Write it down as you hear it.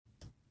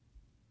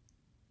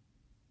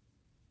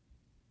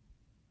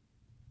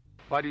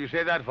Why do you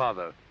say that,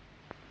 Father?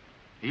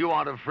 You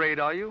aren't afraid,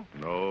 are you?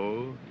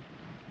 No,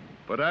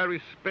 but I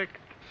respect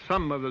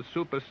some of the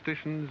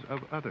superstitions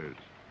of others.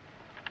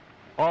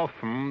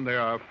 Often they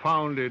are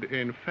founded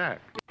in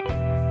fact.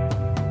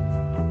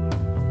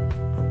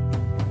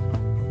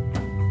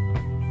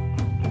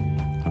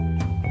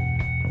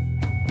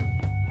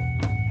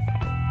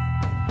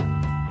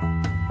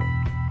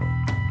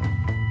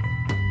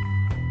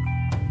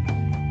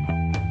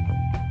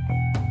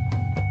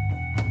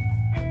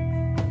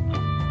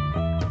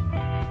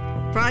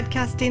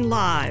 Broadcasting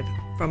live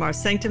from our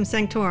Sanctum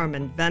Sanctorum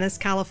in Venice,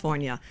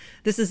 California.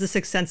 This is the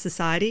Sixth Sense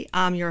Society.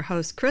 I'm your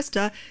host,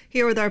 Krista,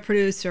 here with our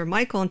producer,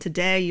 Michael, and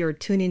today you're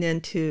tuning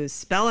in to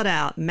Spell It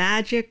Out,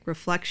 Magic,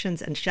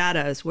 Reflections, and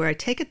Shadows, where I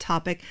take a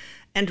topic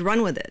and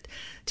run with it.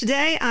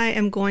 Today, I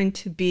am going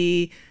to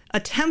be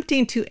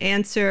attempting to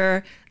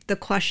answer the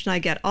question I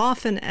get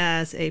often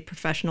as a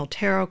professional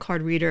tarot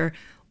card reader: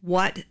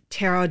 what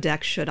tarot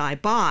deck should I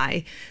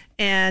buy?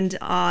 And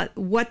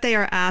what they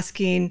are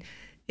asking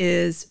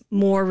is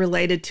more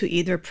related to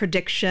either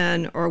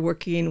prediction or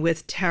working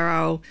with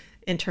tarot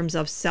in terms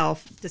of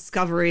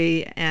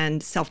self-discovery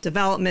and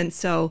self-development.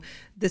 So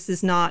this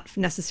is not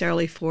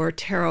necessarily for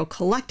tarot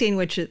collecting,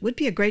 which it would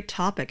be a great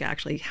topic,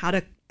 actually, how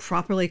to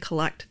properly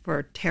collect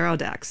for tarot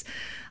decks.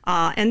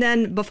 And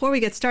then before we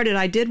get started,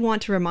 I did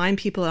want to remind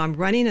people that I'm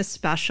running a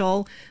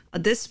special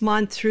this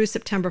month through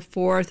September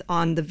 4th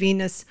on the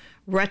Venus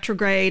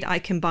retrograde. I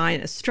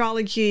combine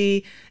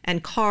astrology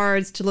and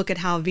cards to look at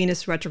how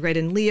Venus retrograde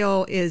in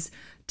Leo is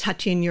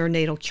touching your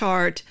natal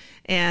chart,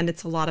 and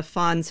it's a lot of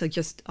fun. So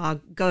just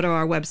go to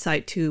our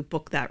website to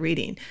book that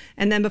reading.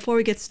 And then before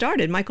we get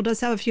started, Michael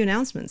does have a few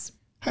announcements.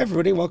 Hi,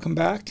 everybody. Welcome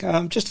back.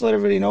 Just to let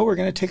everybody know, we're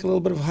going to take a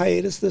little bit of a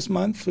hiatus this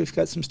month. We've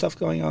got some stuff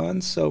going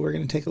on, so we're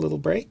going to take a little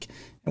break.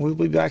 And we'll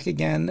be back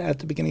again at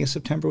the beginning of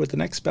September with the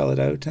next Spell It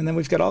Out. And then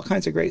we've got all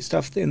kinds of great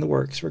stuff in the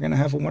works. We're going to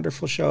have a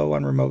wonderful show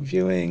on remote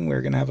viewing.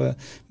 We're going to have a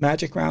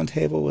magic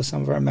roundtable with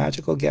some of our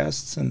magical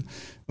guests. And,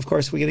 of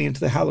course, we're getting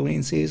into the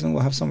Halloween season.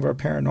 We'll have some of our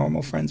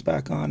paranormal friends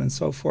back on and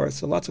so forth.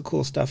 So lots of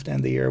cool stuff to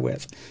end the year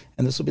with.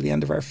 And this will be the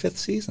end of our 5th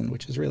season,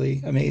 which is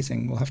really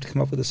amazing. We'll have to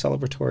come up with a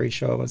celebratory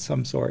show of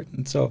some sort.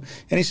 And so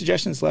any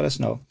suggestions, let us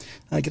know.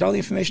 Get all the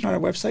information on our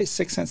website,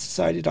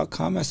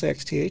 sixthsensesociety.com,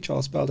 SIXTH,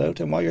 all spelled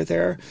out. And while you're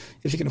there,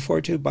 if you can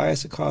afford to, buy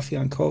us a coffee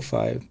on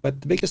Ko-Fi.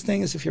 But the biggest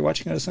thing is, if you're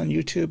watching us on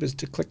YouTube, is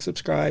to click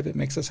subscribe. It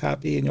makes us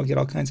happy, and you'll get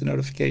all kinds of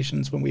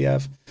notifications when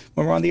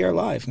we're on the air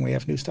live and we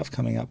have new stuff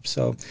coming up.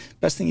 So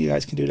best thing you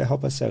guys can do to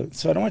help us out.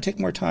 So I don't want to take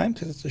more time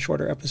because it's a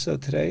shorter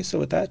episode today. So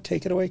with that,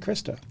 take it away,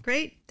 Krista.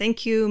 Great.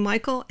 Thank you,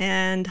 Michael.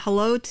 And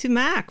hello to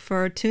Mac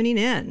for tuning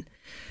in.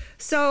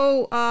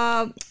 So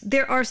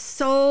there are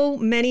so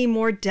many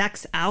more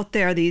decks out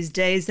there these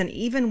days than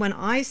even when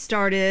I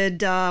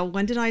started.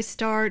 When did I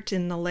start?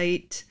 In the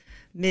late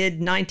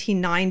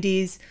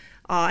mid-1990s.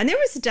 And there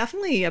was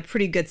definitely a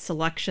pretty good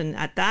selection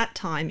at that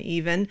time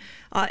even.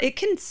 It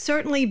can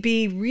certainly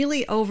be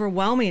really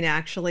overwhelming,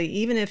 actually,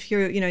 even if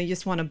you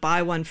just want to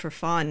buy one for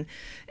fun.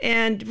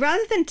 And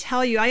rather than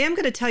tell you, I am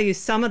going to tell you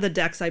some of the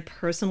decks I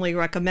personally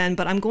recommend,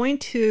 but I'm going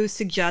to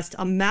suggest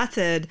a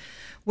method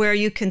where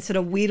you can sort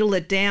of wheedle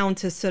it down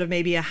to sort of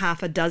maybe a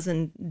half a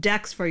dozen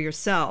decks for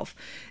yourself.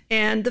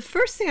 And the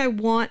first thing I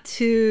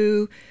want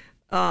you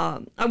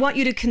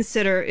to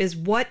consider is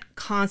what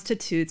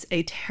constitutes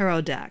a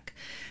tarot deck.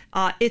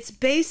 It's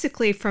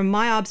basically, from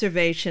my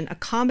observation, a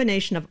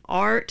combination of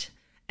art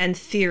and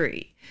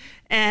theory.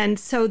 And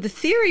so the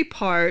theory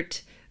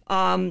part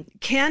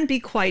can be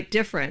quite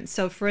different.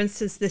 So, for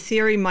instance, the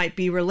theory might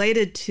be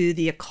related to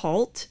the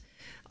occult,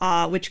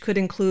 which could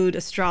include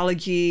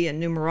astrology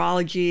and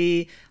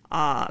numerology,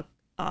 I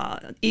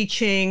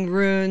Ching,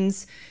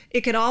 runes.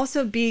 It could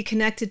also be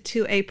connected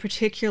to a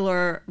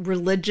particular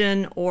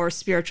religion or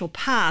spiritual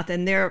path.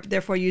 And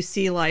therefore, you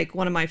see, like,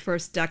 one of my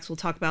first decks we'll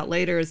talk about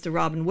later is the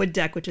Robin Wood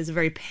deck, which is a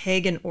very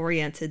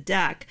pagan-oriented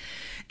deck.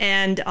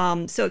 And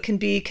so it can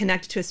be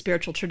connected to a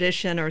spiritual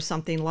tradition or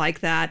something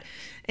like that.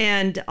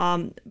 And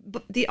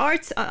but the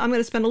arts, I'm going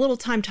to spend a little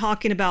time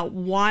talking about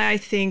why I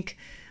think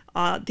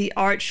the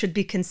art should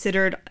be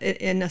considered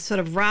in a sort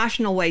of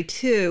rational way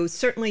too.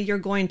 Certainly you're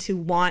going to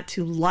want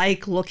to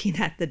like looking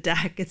at the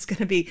deck. It's going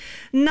to be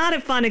not a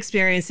fun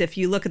experience if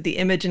you look at the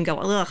image and go,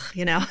 ugh,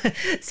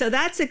 So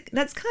that's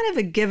kind of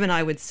a given,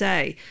 I would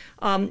say.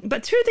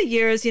 But through the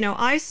years, when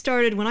I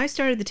started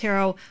the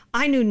tarot,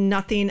 I knew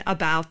nothing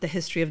about the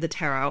history of the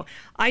tarot.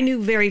 I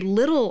knew very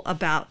little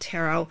about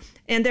tarot,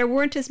 and there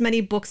weren't as many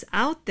books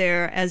out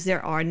there as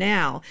there are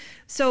now.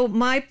 So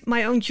my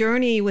own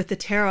journey with the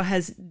tarot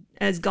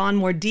has gone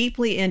more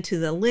deeply into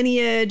the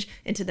lineage,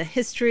 into the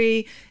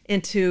history,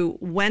 into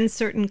when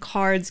certain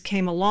cards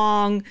came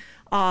along.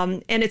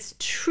 And it's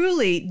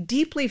truly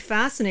deeply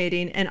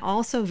fascinating and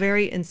also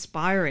very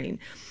inspiring.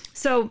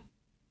 So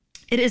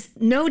it is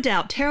no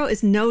doubt, tarot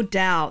is no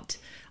doubt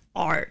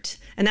art.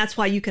 And that's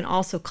why you can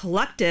also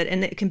collect it,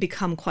 and it can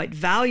become quite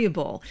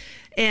valuable.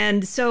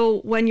 And so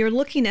when you're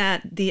looking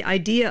at the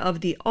idea of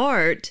the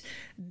art,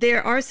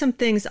 there are some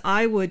things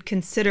I would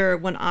consider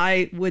when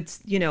I would,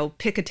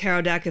 pick a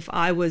tarot deck if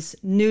I was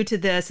new to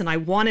this and I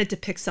wanted to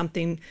pick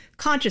something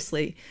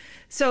consciously.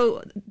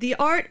 So the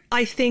art,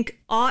 I think,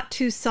 ought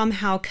to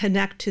somehow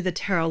connect to the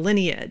tarot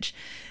lineage.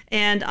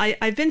 And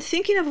I've been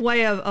thinking of a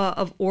way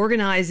of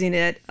organizing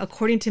it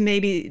according to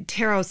maybe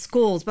tarot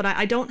schools, but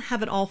I don't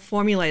have it all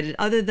formulated,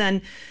 other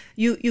than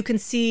you can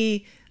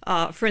see,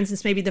 for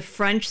instance, maybe the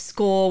French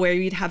school, where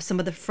you'd have some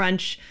of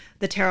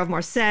the Tarot of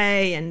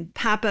Marseille and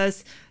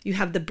Pappas. You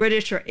have the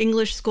British or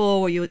English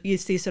school, where you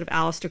see sort of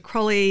Aleister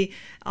Crowley.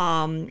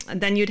 And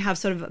then you'd have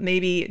sort of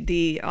maybe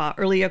the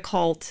early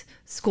occult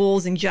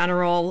schools in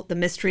general, the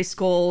mystery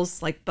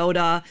schools like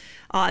Boda.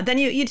 Then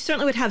you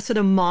certainly would have sort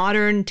of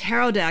modern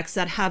tarot decks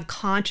that have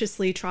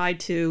consciously tried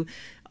to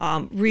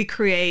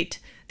recreate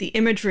the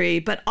imagery,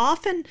 but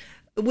often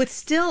with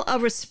still a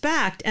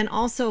respect and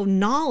also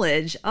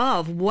knowledge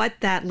of what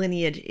that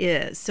lineage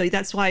is. So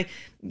that's why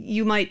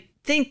you might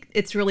think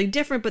it's really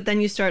different, but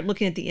then you start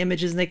looking at the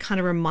images and they kind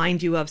of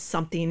remind you of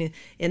something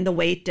in the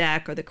Waite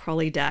deck or the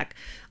Crowley deck.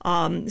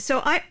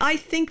 So I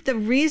think the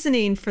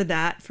reasoning for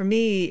that, for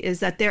me, is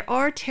that there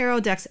are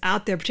tarot decks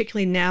out there,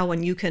 particularly now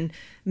when you can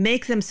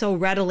make them so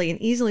readily and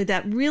easily,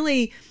 that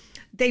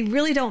they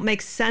really don't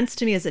make sense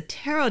to me as a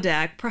tarot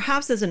deck,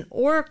 perhaps as an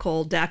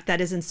oracle deck that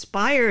is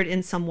inspired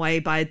in some way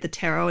by the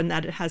tarot, and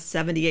that it has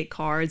 78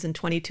 cards and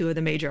 22 of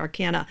the major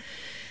arcana.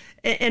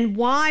 And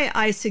why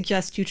I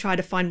suggest you try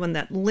to find one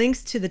that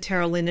links to the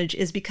tarot lineage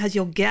is because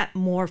you'll get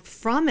more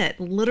from it,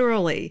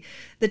 literally.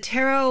 The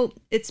tarot,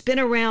 it's been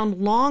around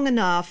long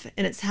enough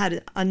and it's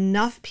had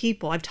enough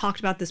people, I've talked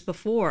about this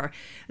before,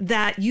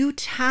 that you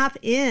tap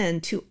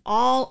into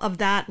all of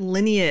that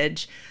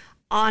lineage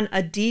on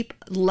a deep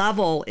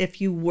level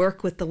if you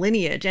work with the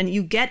lineage, and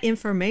you get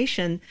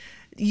information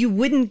you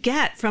wouldn't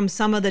get from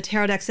some of the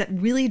tarot decks that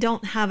really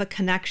don't have a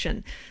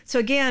connection. So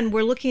again,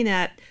 we're looking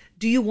at,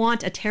 do you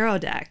want a tarot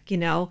deck,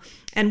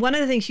 And one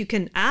of the things you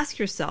can ask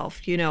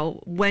yourself,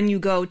 when you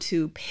go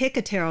to pick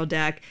a tarot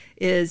deck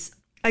is,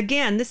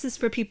 again, this is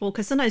for people,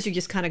 because sometimes you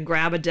just kind of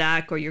grab a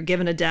deck or you're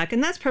given a deck,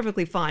 and that's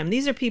perfectly fine.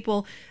 These are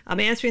people,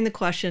 I'm answering the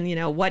question,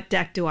 what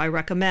deck do I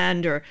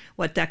recommend, or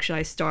what deck should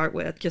I start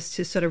with, just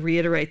to sort of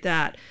reiterate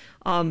that.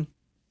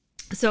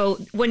 So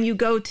when you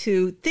go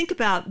to think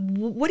about,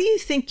 what do you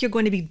think you're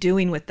going to be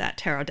doing with that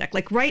tarot deck?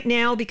 Like right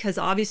now, because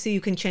obviously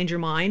you can change your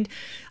mind,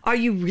 are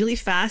you really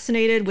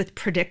fascinated with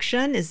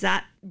prediction? Is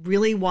that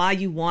really why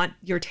you want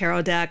your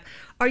tarot deck?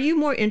 Are you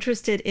more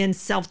interested in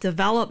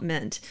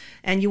self-development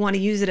and you want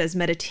to use it as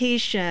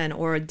meditation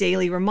or a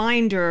daily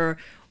reminder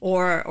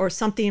or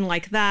something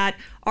like that?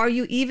 Are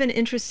you even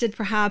interested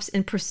perhaps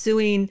in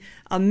pursuing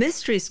a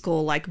mystery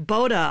school like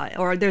Boda,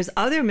 or there's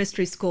other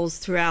mystery schools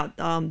throughout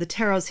the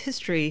tarot's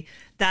history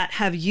that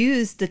have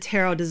used the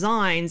tarot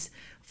designs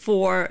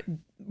for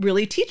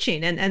really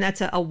teaching, and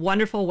that's a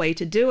wonderful way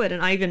to do it.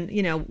 And I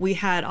even, we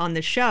had on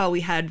the show,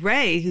 we had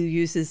Ray, who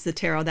uses the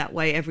tarot that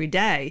way every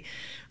day.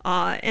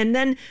 And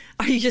then,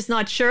 are you just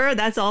not sure?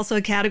 That's also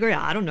a category.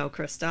 I don't know,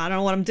 Krista. I don't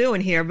know what I'm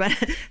doing here, but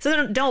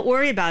so don't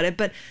worry about it.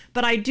 But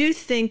I do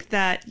think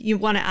that you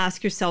want to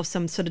ask yourself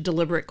some sort of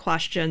deliberate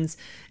questions.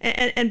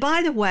 And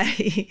by the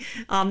way,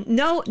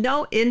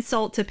 no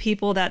insult to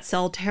people that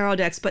sell tarot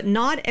decks, but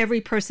not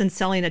every person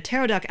selling a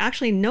tarot deck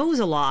actually knows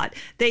a lot.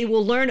 They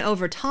will learn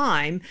over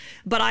time.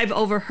 But I've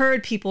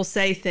overheard people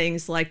say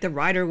things like the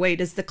Rider-Waite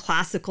is the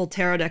classical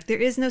tarot deck. There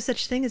is no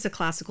such thing as a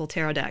classical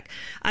tarot deck.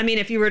 I mean,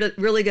 if you were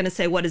really going to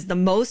say what is the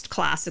most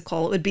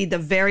classical, it would be the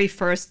very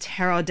first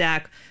tarot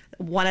deck.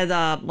 One of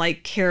the,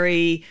 like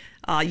Carrie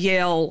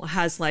Yale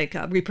has like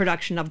a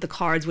reproduction of the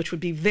cards, which would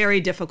be very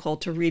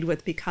difficult to read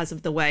with because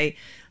of the way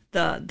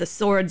the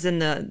swords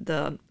and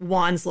the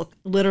wands look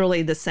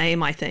literally the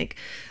same, I think.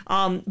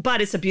 But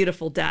it's a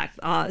beautiful deck.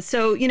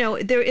 So,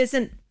 there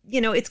isn't,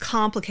 it's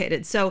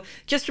complicated. So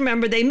just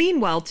remember, they mean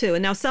well too.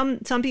 And now some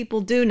people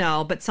do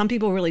know, but some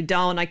people really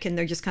don't.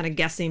 They're just kind of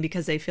guessing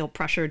because they feel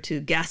pressured to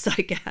guess,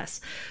 I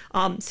guess.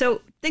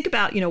 So think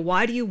about,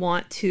 why do you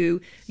want to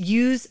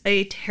use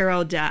a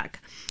tarot deck?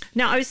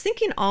 Now, I was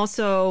thinking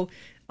also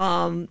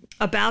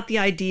about the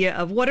idea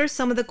of what are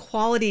some of the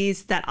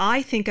qualities that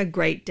I think a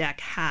great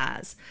deck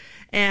has.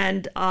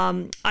 And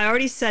I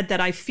already said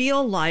that I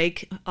feel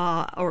like,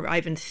 or I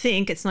even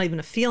think, it's not even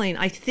a feeling,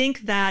 I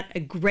think that a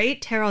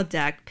great tarot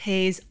deck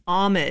pays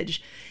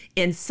homage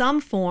in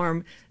some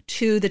form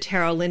to the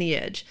tarot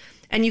lineage.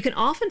 And you can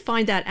often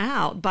find that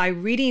out by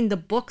reading the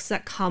books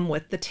that come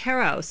with the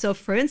tarot. So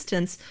for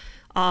instance,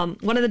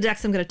 one of the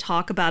decks I'm going to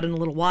talk about in a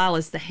little while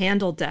is the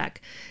Handel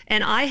deck.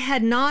 And I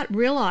had not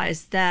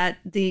realized that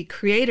the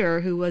creator,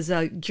 who was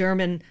a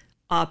German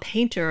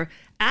painter,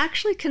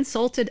 actually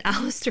consulted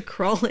Aleister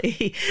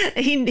Crowley.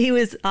 He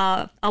was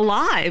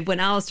alive when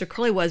Aleister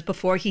Crowley was,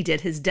 before he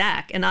did his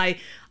deck. And I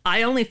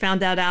I only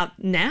found that out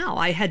now.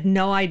 I had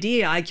no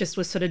idea. I just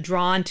was sort of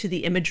drawn to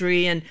the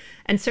imagery, and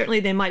certainly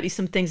there might be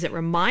some things that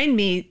remind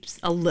me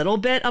a little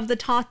bit of the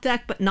Thoth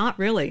deck, but not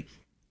really.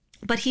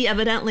 But he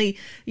evidently,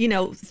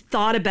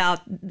 thought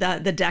about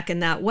the deck in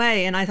that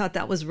way. And I thought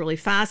that was really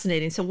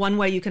fascinating. So one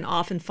way you can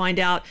often find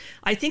out,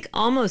 I think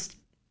almost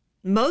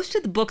most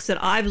of the books that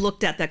I've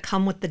looked at that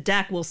come with the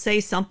deck will say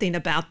something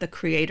about the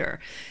creator.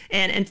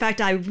 And in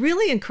fact, I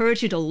really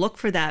encourage you to look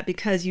for that,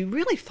 because you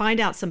really find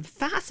out some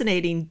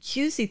fascinating,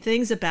 juicy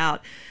things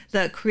about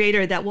the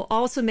creator that will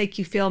also make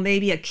you feel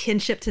maybe a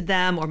kinship to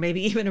them, or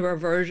maybe even a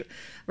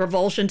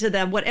revulsion to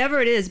them,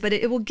 whatever it is. But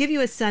it will give you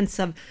a sense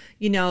of,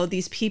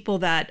 these people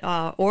that,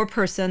 or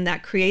person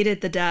that created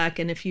the deck.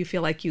 And if you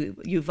feel like you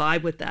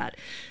vibe with that.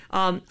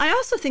 I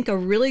also think a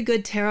really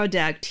good tarot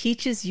deck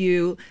teaches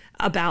you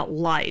about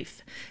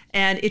life,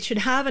 and it should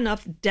have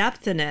enough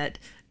depth in it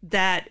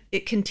that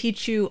it can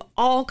teach you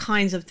all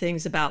kinds of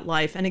things about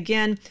life. And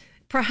again,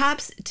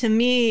 perhaps to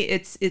me,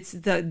 it's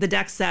the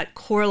decks that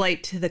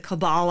correlate to the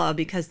Kabbalah,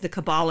 because the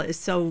Kabbalah is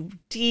so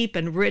deep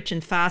and rich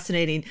and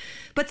fascinating.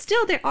 But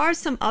still, there are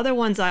some other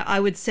ones I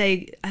would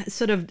say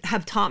sort of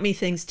have taught me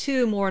things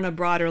too, more on a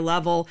broader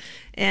level.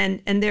 And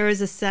there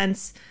is a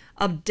sense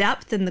of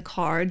depth in the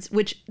cards,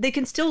 which they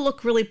can still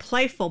look really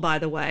playful, by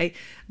the way,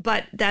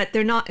 but that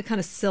they're not kind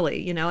of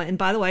silly, And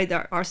by the way,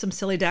 there are some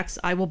silly decks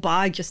I will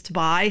buy just to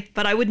buy,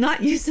 but I would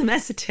not use them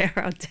as a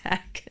tarot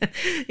deck.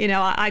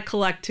 I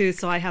collect too,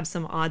 so I have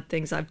some odd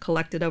things I've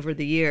collected over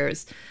the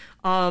years.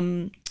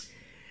 I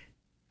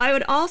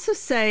would also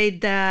say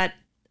that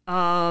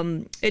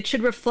it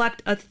should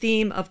reflect a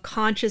theme of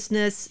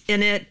consciousness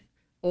in it,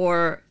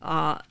 or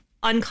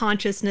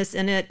unconsciousness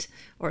in it,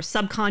 or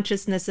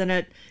subconsciousness in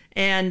it,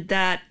 and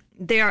that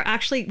they are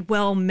actually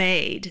well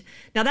made.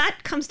 Now that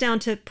comes down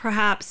to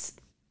perhaps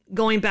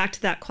going back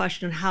to that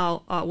question,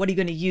 how what are you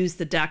going to use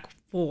the deck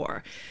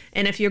for?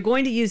 And if you're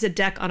going to use a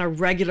deck on a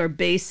regular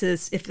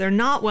basis, if they're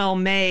not well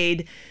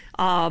made,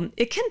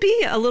 it can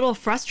be a little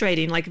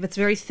frustrating. Like if it's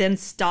very thin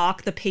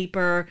stock, the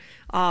paper,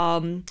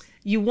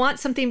 you want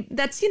something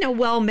that's,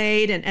 well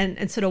made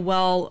and sort of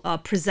well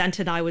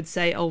presented, I would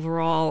say,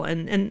 overall.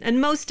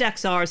 And most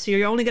decks are, so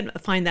you're only going to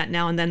find that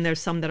now and then. There's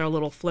some that are a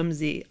little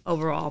flimsy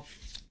overall.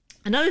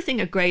 Another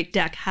thing a great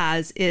deck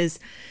has is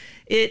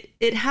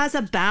it has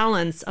a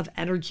balance of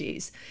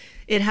energies.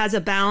 It has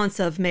a balance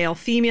of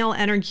male-female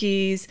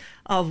energies,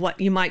 of what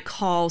you might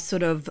call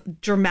sort of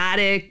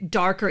dramatic,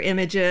 darker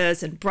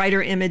images and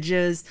brighter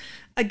images.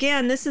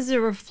 Again, this is a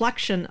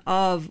reflection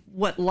of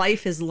what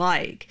life is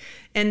like.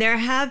 And there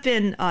have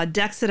been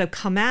decks that have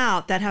come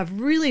out that have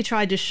really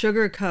tried to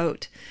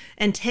sugarcoat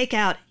and take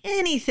out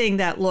anything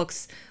that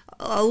looks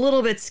a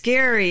little bit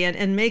scary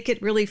and make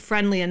it really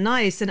friendly and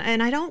nice. And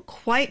I don't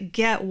quite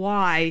get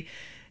why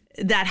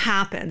that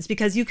happens,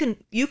 because you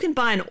can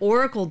buy an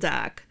oracle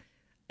deck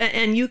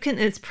and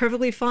it's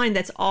perfectly fine.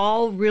 That's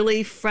all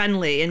really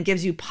friendly and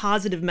gives you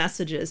positive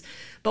messages.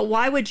 But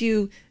why would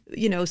you,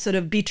 sort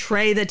of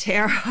betray the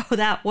tarot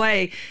that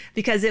way?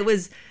 Because it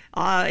was,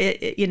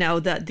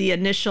 the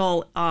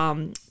initial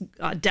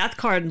death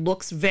card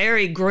looks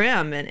very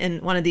grim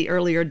in one of the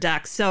earlier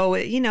decks. So,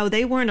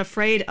 they weren't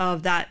afraid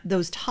of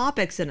those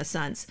topics in a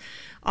sense.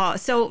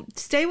 So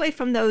stay away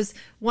from those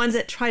ones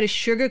that try to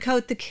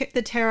sugarcoat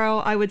the tarot.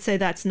 I would say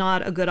that's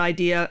not a good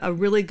idea. A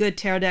really good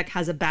tarot deck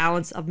has a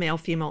balance of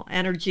male-female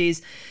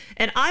energies.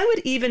 And I would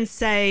even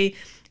say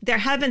there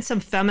have been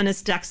some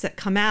feminist decks that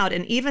come out.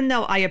 And even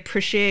though I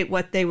appreciate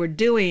what they were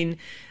doing,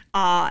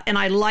 and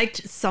I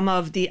liked some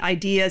of the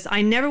ideas,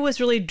 I never was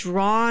really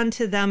drawn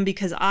to them,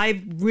 because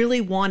I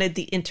really wanted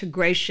the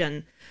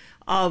integration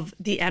of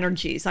the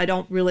energies. I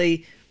don't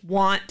really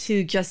want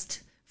to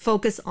just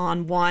focus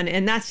on one.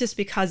 And that's just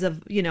because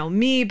of,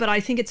 me. But I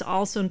think it's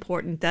also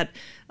important that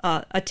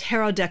a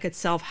tarot deck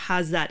itself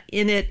has that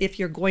in it if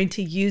you're going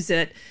to use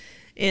it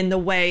in the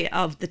way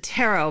of the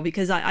tarot,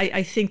 because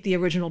I think the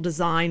original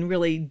design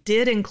really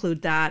did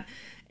include that.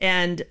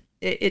 And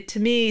it to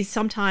me,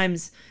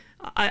 sometimes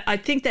I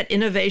think that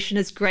innovation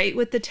is great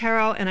with the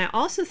tarot. And I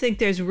also think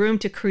there's room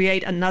to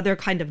create another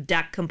kind of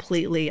deck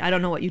completely. I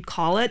don't know what you'd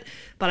call it,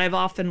 but I've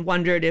often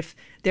wondered if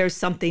there's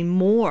something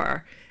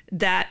more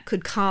that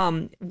could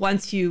come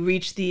once you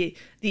reach the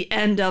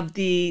end of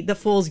the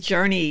fool's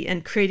journey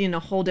and creating a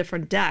whole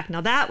different deck.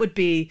 Now that would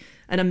be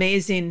an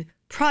amazing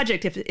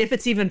project if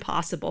it's even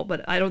possible,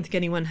 but I don't think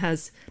anyone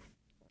has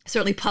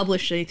certainly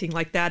published anything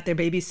like that. There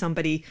may be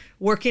somebody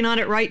working on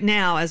it right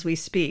now as we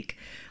speak.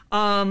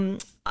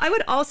 I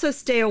would also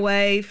stay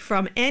away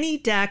from any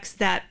decks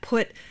that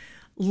put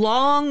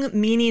long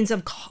meanings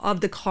of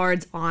the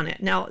cards on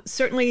it. Now,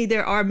 certainly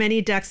there are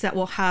many decks that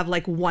will have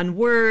like one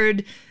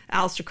word.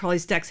 Aleister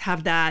Crowley's decks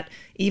have that.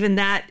 Even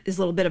that is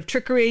a little bit of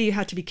trickery. You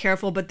have to be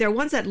careful. But there are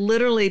ones that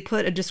literally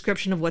put a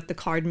description of what the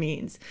card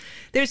means.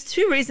 There's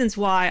two reasons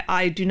why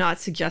I do not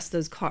suggest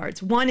those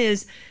cards. One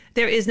is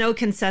there is no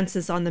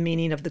consensus on the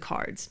meaning of the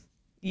cards.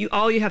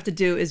 All you have to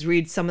do is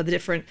read some of the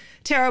different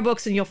tarot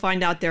books and you'll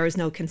find out there is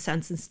no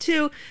consensus.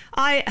 Two,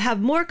 I have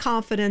more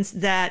confidence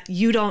that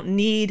you don't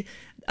need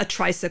a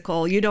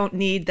tricycle. You don't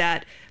need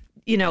that,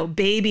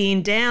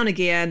 babying down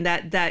again,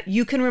 that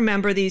you can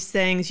remember these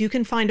things. You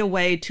can find a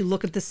way to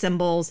look at the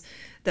symbols.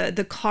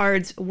 The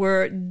cards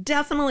were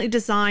definitely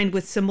designed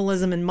with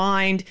symbolism in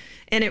mind,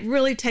 and it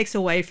really takes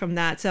away from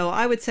that. So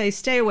I would say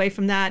stay away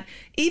from that.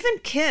 Even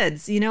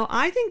kids,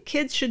 I think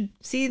kids should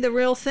see the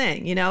real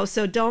thing,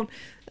 so don't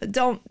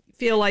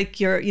feel like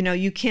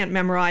you can't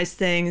memorize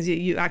things.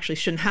 You actually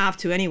shouldn't have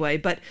to anyway,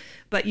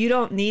 but you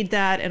don't need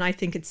that. And I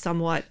think it's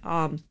somewhat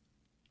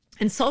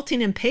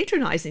insulting and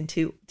patronizing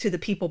to the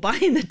people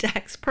buying the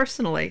decks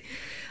personally.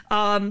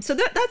 So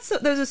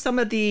those are some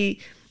of the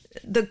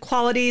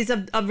qualities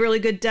of really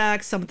good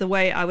decks, some of the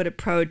way I would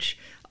approach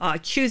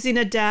choosing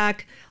a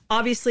deck.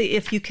 Obviously,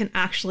 if you can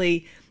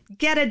actually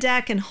get a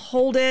deck and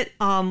hold it,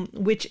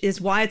 which is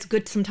why it's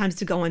good sometimes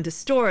to go into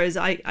stores.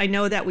 I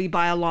know that we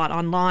buy a lot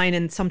online,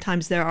 and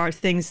sometimes there are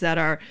things that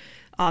are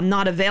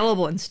not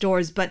available in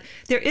stores, but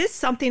there is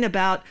something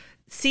about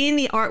seeing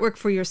the artwork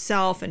for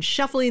yourself and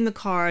shuffling the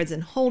cards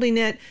and holding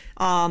it.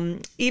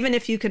 Even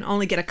if you can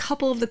only get a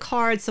couple of the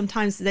cards,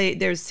 sometimes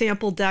there's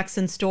sample decks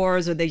in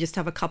stores, or they just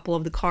have a couple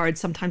of the cards.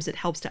 Sometimes it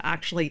helps to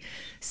actually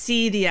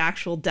see the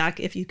actual deck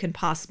if you can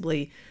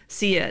possibly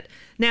see it.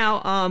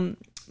 Now,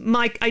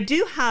 Mike,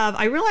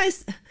 I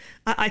realized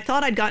I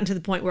thought I'd gotten to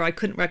the point where I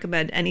couldn't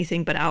recommend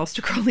anything but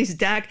Aleister Crowley's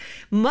deck.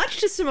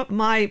 Much to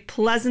my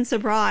pleasant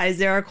surprise,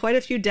 there are quite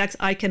a few decks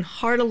I can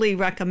heartily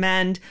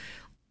recommend.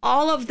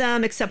 All of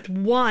them except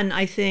one,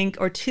 I think,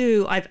 or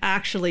two, I've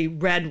actually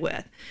read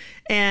with.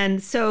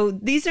 And so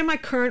these are my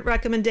current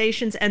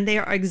recommendations, and they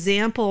are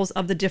examples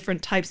of the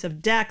different types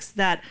of decks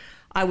that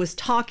I was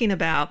talking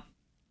about.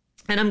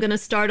 And I'm going to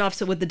start off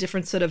with the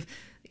different sort of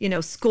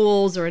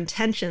schools or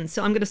intentions.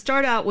 So I'm going to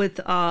start out with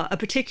a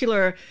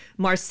particular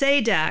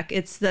Marseille deck.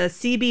 It's the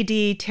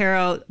CBD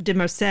Tarot de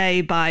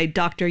Marseille by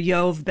Dr.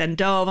 Yov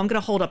Ben-Dov. I'm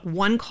going to hold up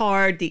one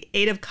card, the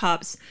Eight of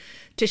Cups,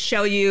 to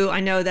show you. I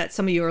know that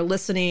some of you are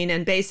listening,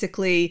 and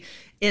basically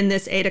in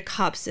this Eight of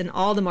Cups, in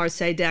all the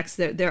Marseille decks,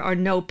 there are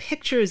no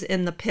pictures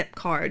in the pip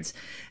cards.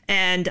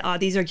 And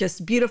these are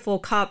just beautiful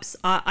cups.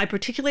 I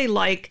particularly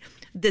like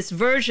this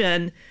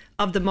version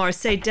of the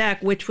Marseille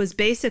deck, which was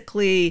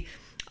basically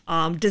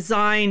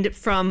designed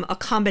from a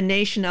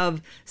combination of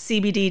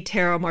CBD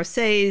Tarot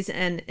Marseilles,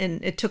 and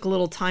it took a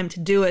little time to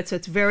do it. So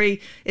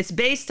it's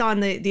based on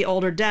the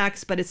older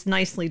decks, but it's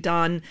nicely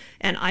done.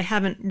 And I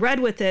haven't read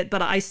with it,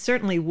 but I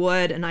certainly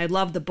would. And I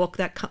love the book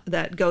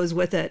that goes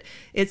with it.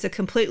 It's a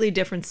completely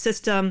different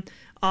system.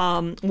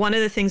 One of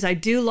the things I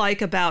do like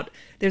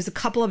there's a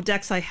couple of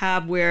decks I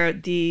have where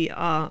the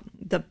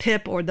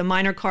pip, or the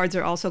minor cards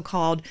are also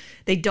called,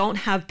 they don't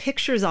have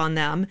pictures on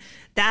them.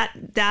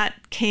 That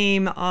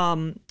came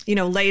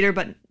later,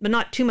 but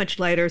not too much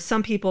later.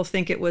 Some people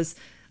think it was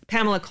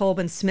Pamela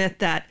Colvin Smith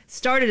that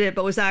started it,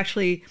 but was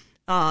actually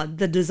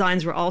the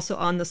designs were also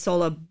on the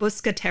Sola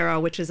Busca Tarot,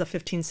 which is a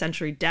 15th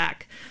century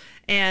deck.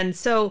 And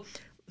so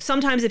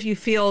sometimes if you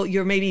feel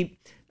you're maybe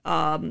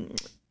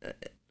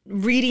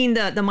reading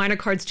the minor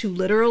cards too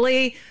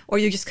literally, or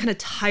you're just kind of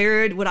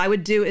tired, what I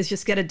would do is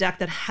just get a deck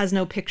that has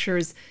no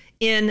pictures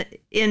in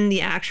the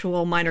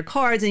actual minor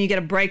cards, and you get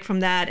a break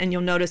from that, and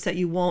you'll notice that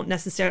you won't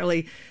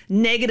necessarily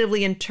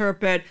negatively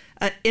interpret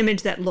an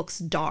image that looks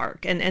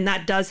dark. And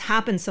that does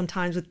happen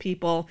sometimes with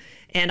people,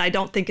 and I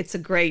don't think it's a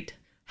great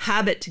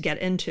habit to get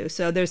into.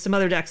 So there's some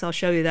other decks I'll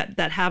show you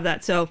that have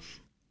that. So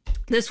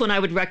this one I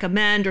would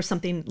recommend, or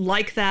something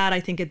like that.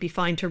 I think it'd be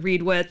fine to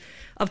read with.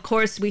 Of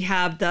course, we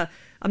have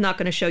I'm not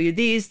going to show you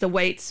these, the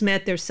Waite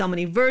Smith. There's so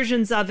many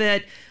versions of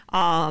it.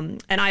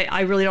 And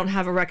I really don't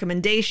have a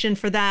recommendation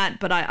for that,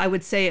 but I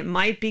would say it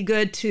might be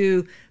good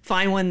to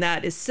find one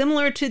that is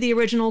similar to the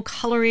original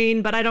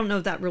coloring, but I don't know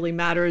if that really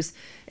matters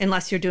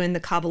unless you're doing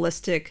the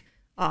Kabbalistic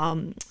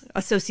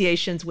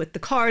associations with the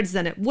cards.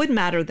 Then it would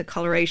matter the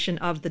coloration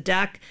of the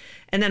deck.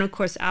 And then, of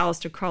course,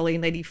 Aleister Crowley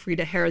and Lady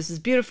Frida Harris's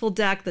beautiful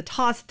deck, the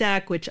Thoth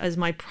deck, which is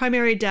my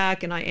primary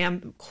deck, and I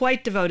am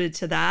quite devoted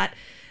to that.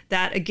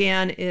 That,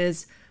 again,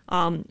 is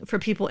for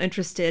people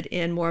interested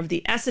in more of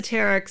the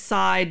esoteric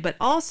side, but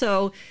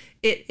also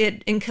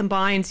it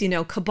combines,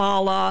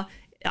 Kabbalah,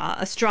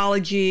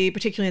 astrology,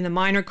 particularly in the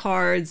minor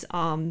cards,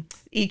 I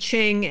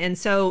Ching, and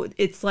so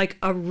it's like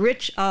a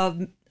rich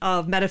of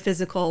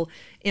metaphysical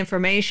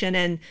information,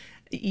 and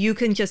you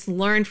can just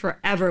learn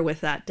forever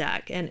with that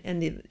deck,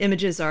 and the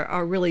images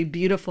are really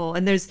beautiful.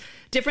 And there's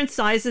different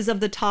sizes of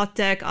the Thoth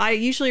deck. I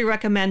usually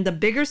recommend the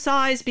bigger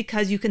size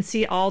because you can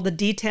see all the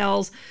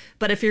details,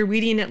 but if you're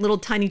reading at little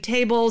tiny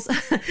tables,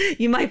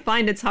 you might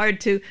find it's hard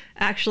to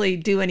actually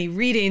do any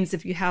readings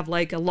if you have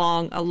like a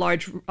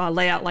large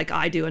layout like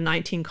I do, a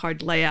 19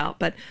 card layout.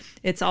 But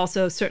it's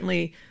also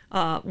certainly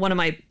one of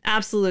my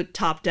absolute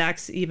top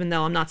decks, even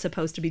though I'm not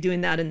supposed to be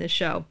doing that in this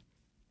show.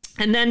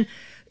 And then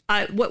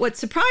what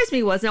surprised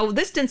me was, now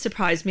this didn't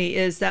surprise me,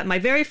 is that my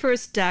very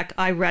first deck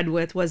I read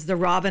with was the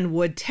Robin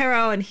Wood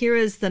Tarot, and here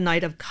is the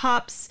Knight of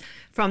Cups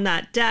from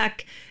that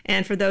deck.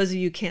 And for those of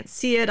you who can't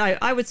see it,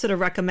 I would sort of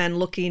recommend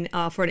looking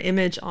for an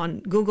image on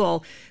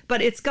Google.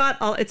 But it's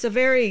a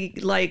very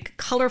like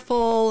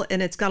colorful,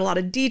 and it's got a lot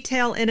of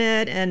detail in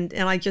it. And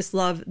I just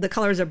love the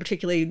colors are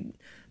particularly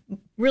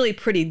really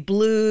pretty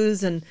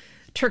blues and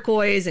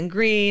turquoise and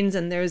greens,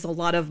 and there's a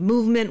lot of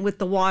movement with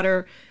the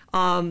water.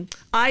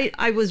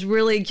 I was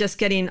really just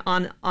getting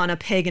on a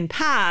pagan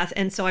path,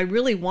 and so I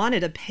really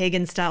wanted a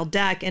pagan style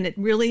deck, and it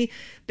really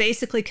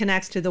basically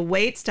connects to the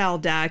Waite style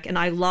deck, and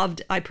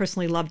I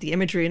personally loved the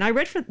imagery, and I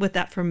read with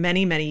that for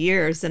many, many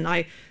years, and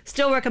I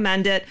still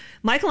recommend it.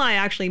 Michael and I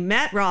actually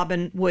met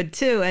Robin Wood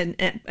too,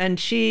 and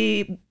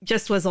she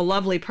just was a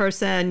lovely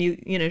person.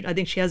 You know, I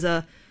think she has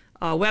a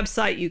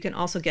website. You can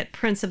also get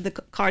prints of the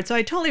cards. So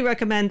I totally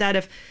recommend that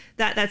if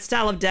that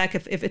style of deck,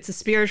 if it's a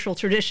spiritual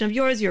tradition of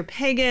yours, you're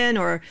pagan,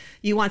 or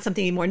you want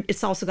something more,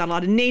 it's also got a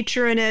lot of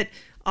nature in it,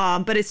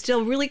 but it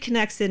still really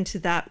connects into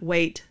that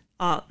Waite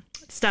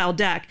style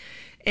deck.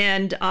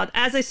 And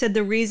as I said,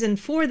 the reason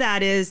for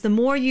that is the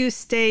more you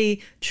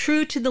stay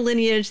true to the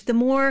lineage, the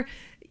more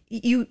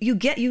you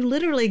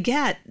literally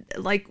get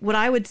like what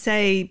I would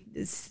say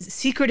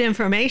secret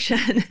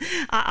information.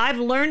 I've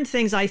learned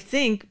things. I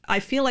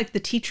feel like the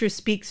teacher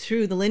speaks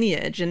through the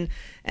lineage, and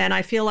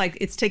I feel like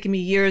it's taken me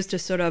years to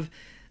sort of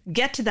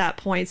get to that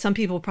point. Some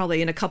people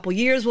probably in a couple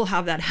years will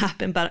have that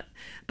happen, but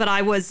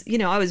I was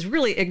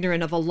really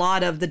ignorant of a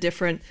lot of the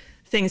different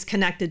things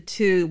connected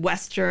to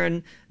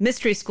Western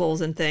mystery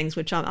schools and things,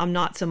 which I'm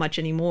not so much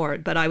anymore.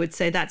 But I would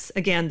say that's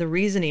again the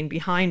reasoning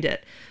behind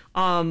it.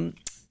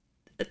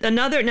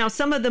 Now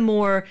some of the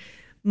more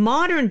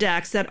modern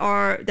decks that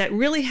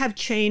really have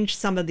changed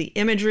some of the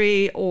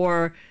imagery,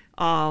 or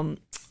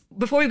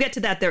before we get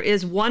to that, there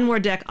is one more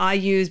deck I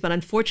use, but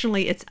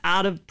unfortunately it's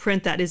out of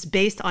print, that is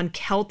based on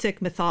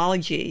Celtic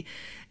mythology.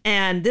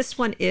 And this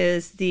one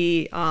is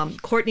the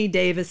Courtney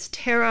Davis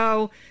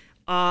Tarot.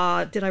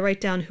 Did I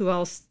write down who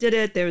else did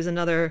it? There was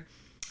another,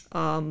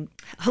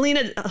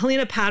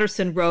 Helena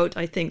Patterson wrote,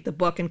 I think, the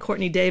book, and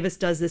Courtney Davis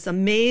does this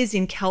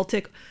amazing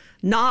Celtic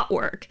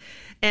knotwork.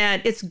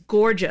 And it's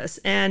gorgeous.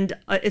 And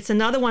it's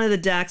another one of the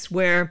decks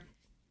where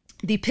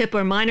the pip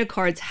or minor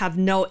cards have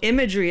no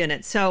imagery in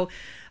it. So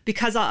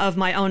because of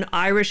my own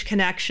Irish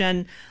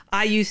connection,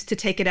 I used to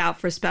take it out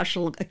for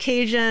special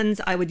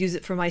occasions. I would use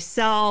it for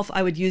myself.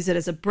 I would use it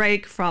as a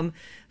break from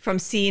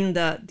seeing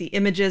the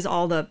images,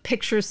 all the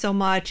pictures so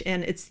much.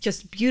 And it's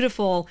just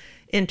beautiful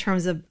in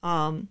terms of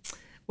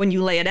when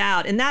you lay it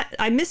out. And that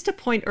I missed a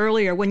point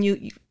earlier. When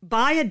you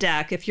buy a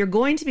deck, if you're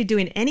going to be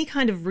doing any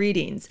kind of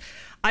readings,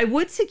 I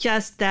would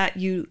suggest that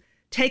you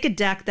take a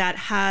deck that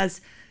has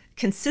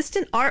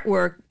consistent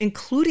artwork,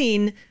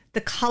 including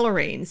the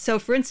coloring. So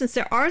for instance,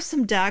 there are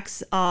some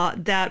decks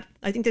that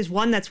I think there's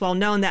one that's well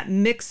known that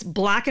mix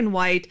black and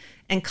white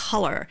and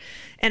color.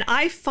 And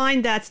I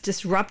find that's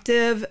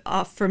disruptive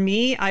for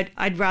me.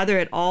 I'd rather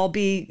it all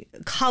be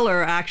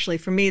color, actually,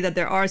 for me, that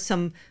there are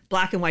some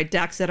black and white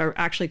decks that are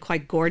actually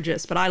quite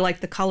gorgeous, but I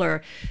like the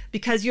color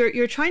because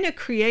you're trying to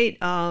create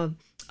a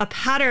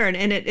pattern,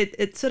 and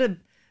it sort of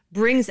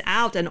brings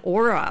out an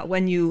aura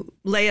when you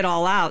lay it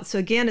all out. So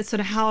again, it's sort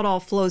of how it all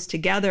flows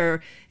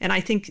together. And I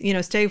think,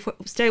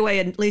 stay away,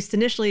 at least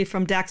initially,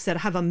 from decks that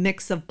have a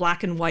mix of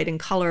black and white and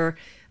color.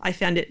 I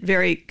found it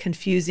very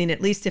confusing,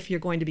 at least if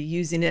you're going to be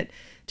using it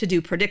to do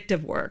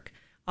predictive work.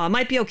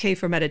 Might be okay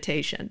for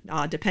meditation,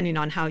 depending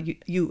on how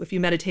if you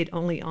meditate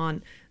only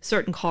on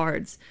certain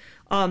cards.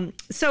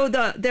 So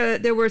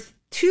there were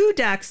two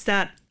decks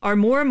that are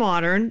more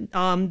modern,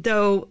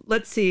 though,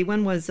 let's see,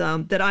 when was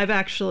that I've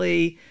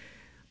actually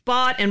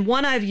bought, and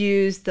one I've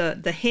used,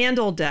 the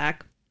Handle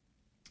deck,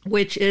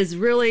 which is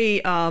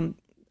really,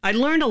 I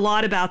learned a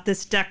lot about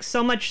this deck,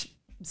 so much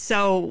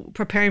so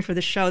preparing for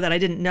the show that I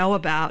didn't know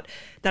about,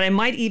 that I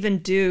might even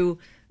do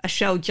a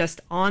show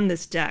just on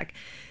this deck.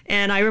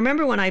 And I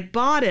remember when I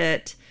bought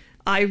it,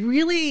 I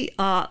really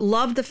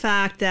love the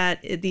fact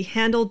that the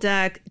Handle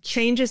deck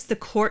changes the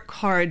court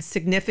cards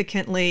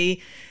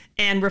significantly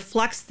and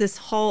reflects this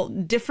whole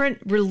different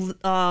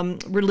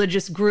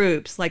religious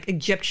groups like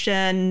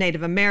Egyptian,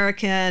 Native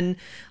American,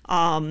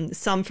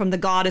 some from the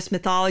goddess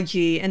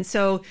mythology. And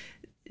so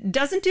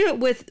doesn't do it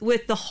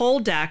with the whole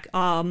deck,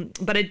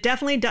 but it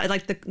definitely does.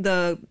 Like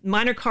the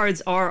minor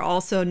cards are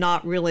also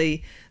not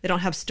really, they don't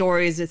have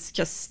stories. It's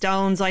just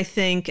stones, I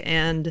think,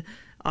 and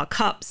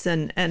cups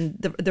and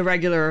the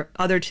regular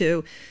other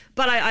two.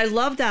 But I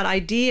love that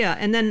idea.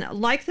 And then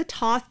like the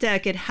Thoth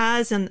deck, it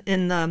has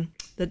in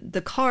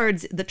the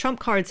cards, the trump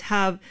cards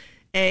have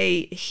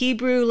a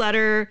Hebrew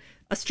letter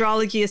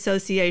astrology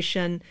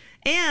association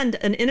and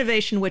an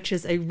innovation, which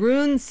is a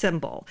rune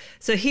symbol.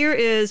 So here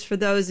is, for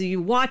those of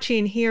you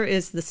watching, here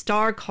is the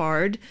star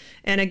card.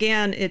 And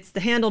again, it's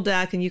the Handle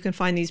deck, and you can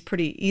find these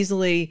pretty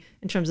easily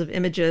in terms of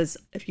images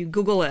if you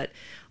Google it.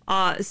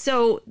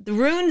 So the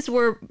runes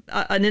were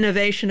an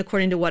innovation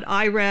according to what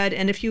I read.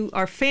 And if you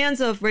are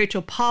fans of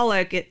Rachel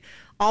Pollack, it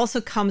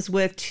also comes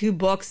with two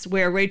books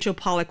where Rachel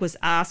Pollack was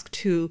asked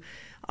to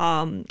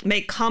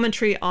make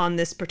commentary on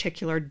this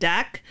particular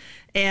deck.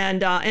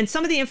 And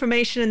some of the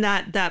information in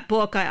that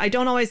book, I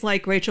don't always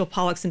like Rachel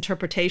Pollack's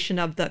interpretation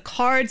of the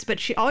cards,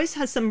 but she always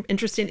has some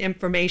interesting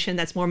information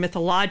that's more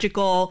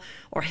mythological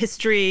or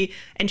history.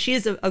 And she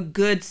is a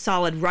good,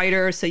 solid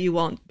writer, so you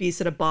won't be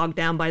sort of bogged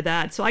down by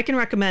that. So I can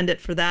recommend it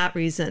for that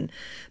reason.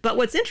 But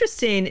what's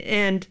interesting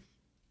and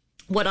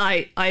what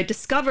I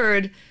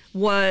discovered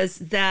was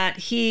that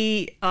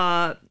he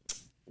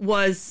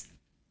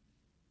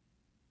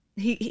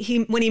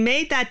when he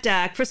made that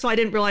deck, first of all, I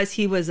didn't realize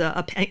he was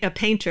a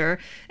painter,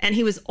 and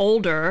he was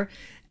older.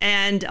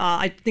 And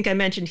I think I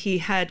mentioned he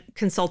had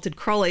consulted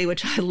Crowley,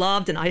 which I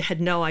loved, and I had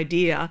no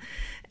idea.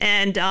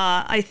 And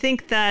I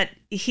think that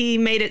he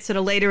made it sort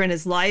of later in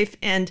his life.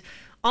 And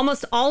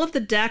almost all of the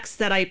decks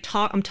that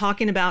I'm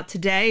talking about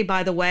today,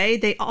 by the way,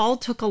 they all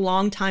took a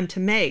long time to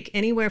make,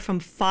 anywhere from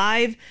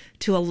 5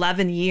 to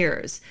 11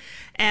 years.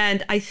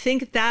 And I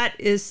think that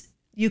is...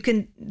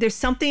 there's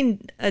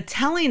something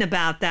telling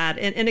about that.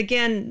 And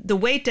again, the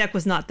weight deck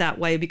was not that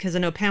way, because I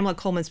know Pamela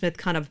Coleman Smith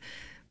kind of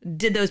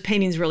did those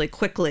paintings really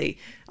quickly,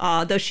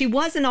 though she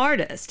was an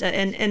artist.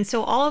 And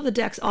so all of the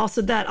decks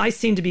also that I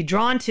seem to be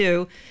drawn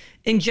to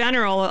in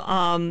general,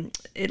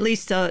 at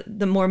least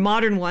the more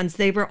modern ones,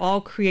 they were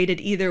all created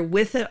either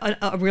with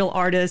a real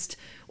artist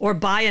or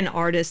by an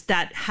artist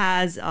that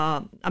has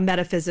a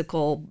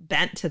metaphysical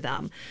bent to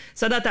them.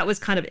 So I thought that was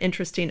kind of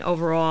interesting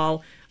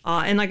overall.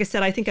 And like I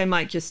said, I think I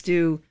might just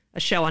do a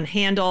show on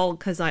Handel,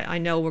 because I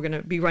know we're going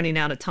to be running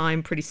out of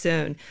time pretty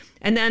soon.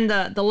 And then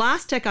the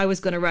last deck I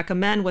was going to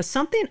recommend was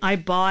something I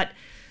bought.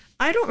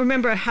 I don't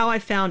remember how I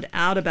found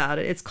out about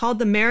it. It's called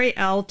the Mary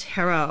L.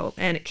 Tarot,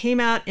 and it came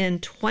out in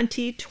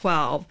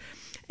 2012.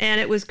 And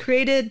it was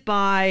created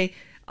by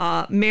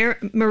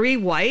Marie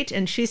White,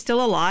 and she's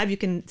still alive. You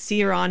can see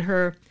her on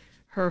her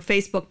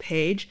Facebook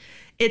page.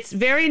 It's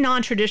very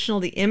non-traditional,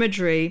 the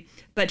imagery,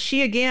 but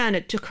she, again,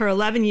 it took her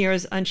 11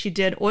 years, and she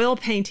did oil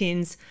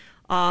paintings,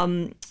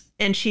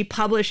 and she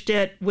published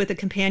it with a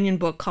companion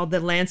book called The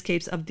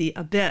Landscapes of the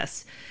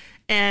Abyss.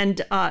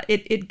 And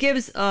it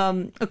gives,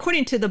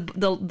 according to the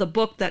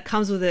book that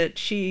comes with it,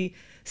 she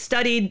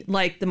studied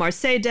like the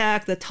Marseille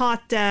deck, the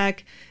Thoth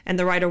deck, and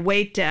the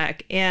Rider-Waite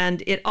deck.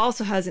 And it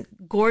also has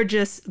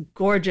gorgeous,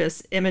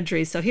 gorgeous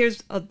imagery. So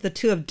here's the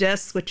Two of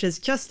Discs, which is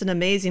just an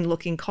amazing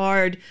looking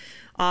card.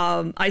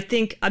 I'm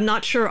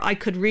not sure I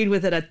could read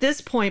with it at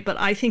this point, but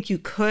I think you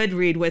could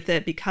read with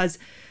it, because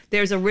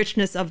there's a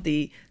richness of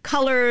the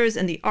colors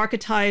and the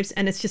archetypes,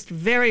 and it's just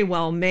very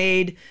well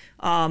made.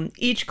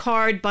 Each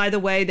card, by the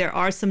way, there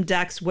are some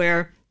decks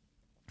where,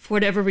 for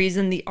whatever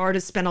reason, the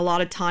artist spent a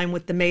lot of time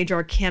with the major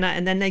arcana,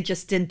 and then they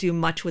just didn't do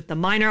much with the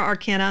minor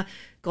arcana.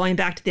 Going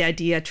back to the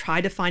idea, try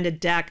to find a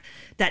deck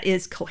that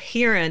is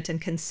coherent and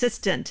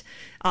consistent.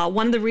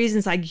 One of the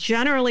reasons I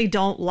generally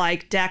don't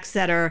like decks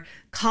that are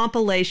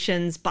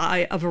compilations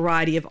by a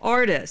variety of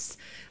artists,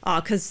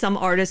 because some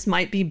artists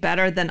might be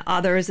better than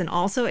others. And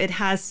also it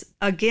has,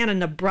 again,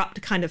 an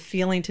abrupt kind of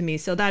feeling to me.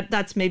 So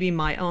that's maybe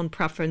my own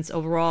preference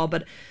overall.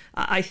 But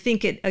I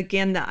think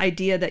the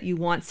idea that you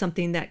want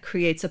something that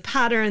creates a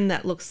pattern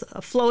that looks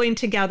flowing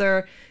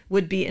together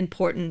would be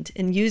important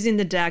in using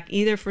the deck,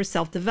 either for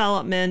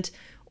self-development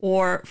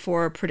or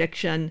for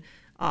prediction.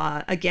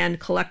 Again,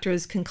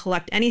 collectors can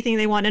collect anything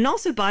they want. And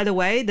also, by the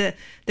way,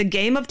 the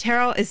game of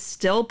tarot is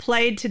still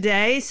played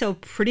today. So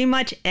pretty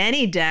much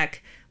any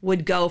deck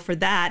would go for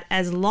that,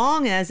 as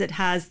long as it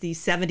has the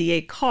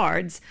 78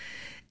 cards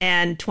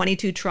and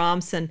 22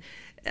 trumps. And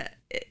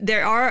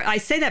I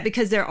say that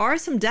because there are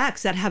some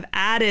decks that have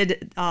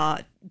added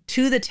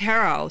to the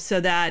tarot, so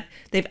that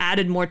they've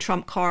added more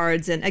trump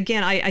cards. And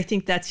again, I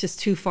think that's just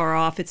too far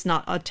off. It's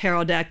not a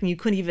tarot deck, and you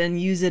couldn't even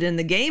use it in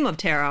the game of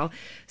tarot.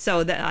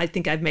 So that I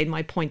think I've made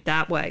my point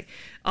that way.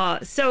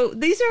 So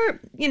these are,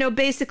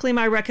 basically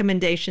my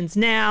recommendations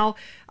now.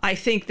 I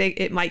think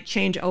it might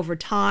change over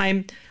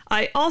time.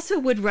 I also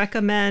would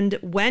recommend,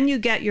 when you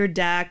get your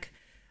deck,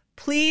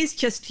 please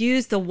just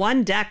use the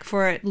one deck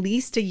for at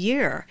least a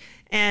year.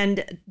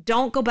 And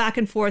don't go back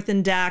and forth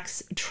in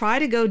decks. Try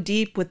to go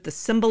deep with the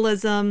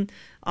symbolism.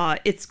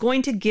 It's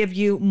going to give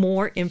you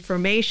more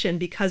information,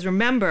 because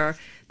remember,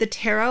 the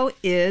tarot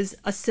is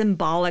a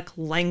symbolic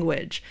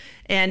language.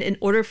 And in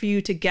order for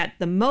you to get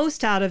the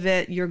most out of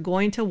it, you're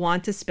going to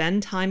want to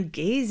spend time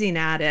gazing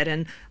at it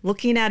and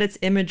looking at its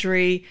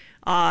imagery.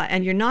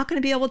 And you're not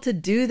going to be able to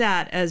do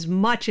that as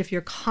much if you're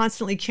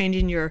constantly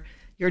changing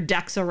your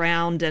decks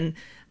around and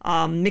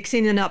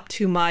mixing it up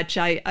too much.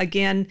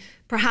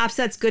 Perhaps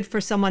that's good for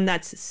someone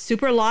that's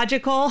super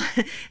logical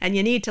and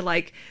you need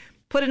to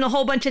put in a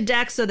whole bunch of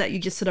decks so that you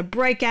just sort of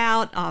break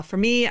out. For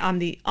me, I'm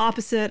the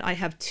opposite. I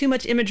have too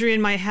much imagery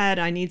in my head.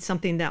 I need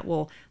something that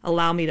will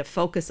allow me to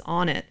focus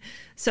on it.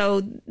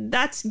 So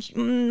that's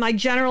my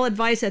general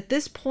advice at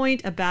this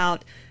point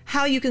about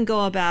how you can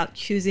go about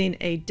choosing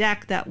a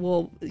deck that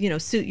will,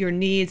 suit your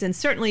needs. And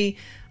certainly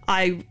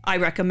I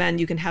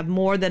recommend you can have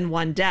more than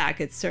one deck.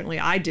 It's certainly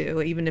I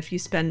do, even if you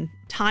spend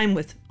time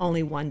with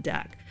only one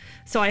deck.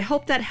 So I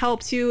hope that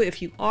helps you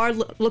if you are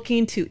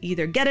looking to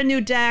either get a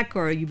new deck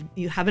or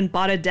you haven't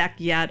bought a deck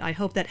yet. I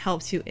hope that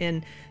helps you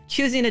in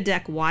choosing a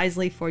deck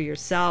wisely for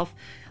yourself.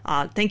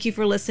 Thank you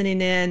for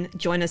listening in.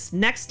 Join us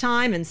next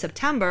time in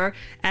September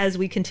as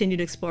we continue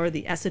to explore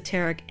the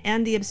esoteric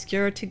and the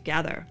obscure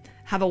together.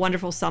 Have a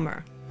wonderful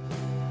summer.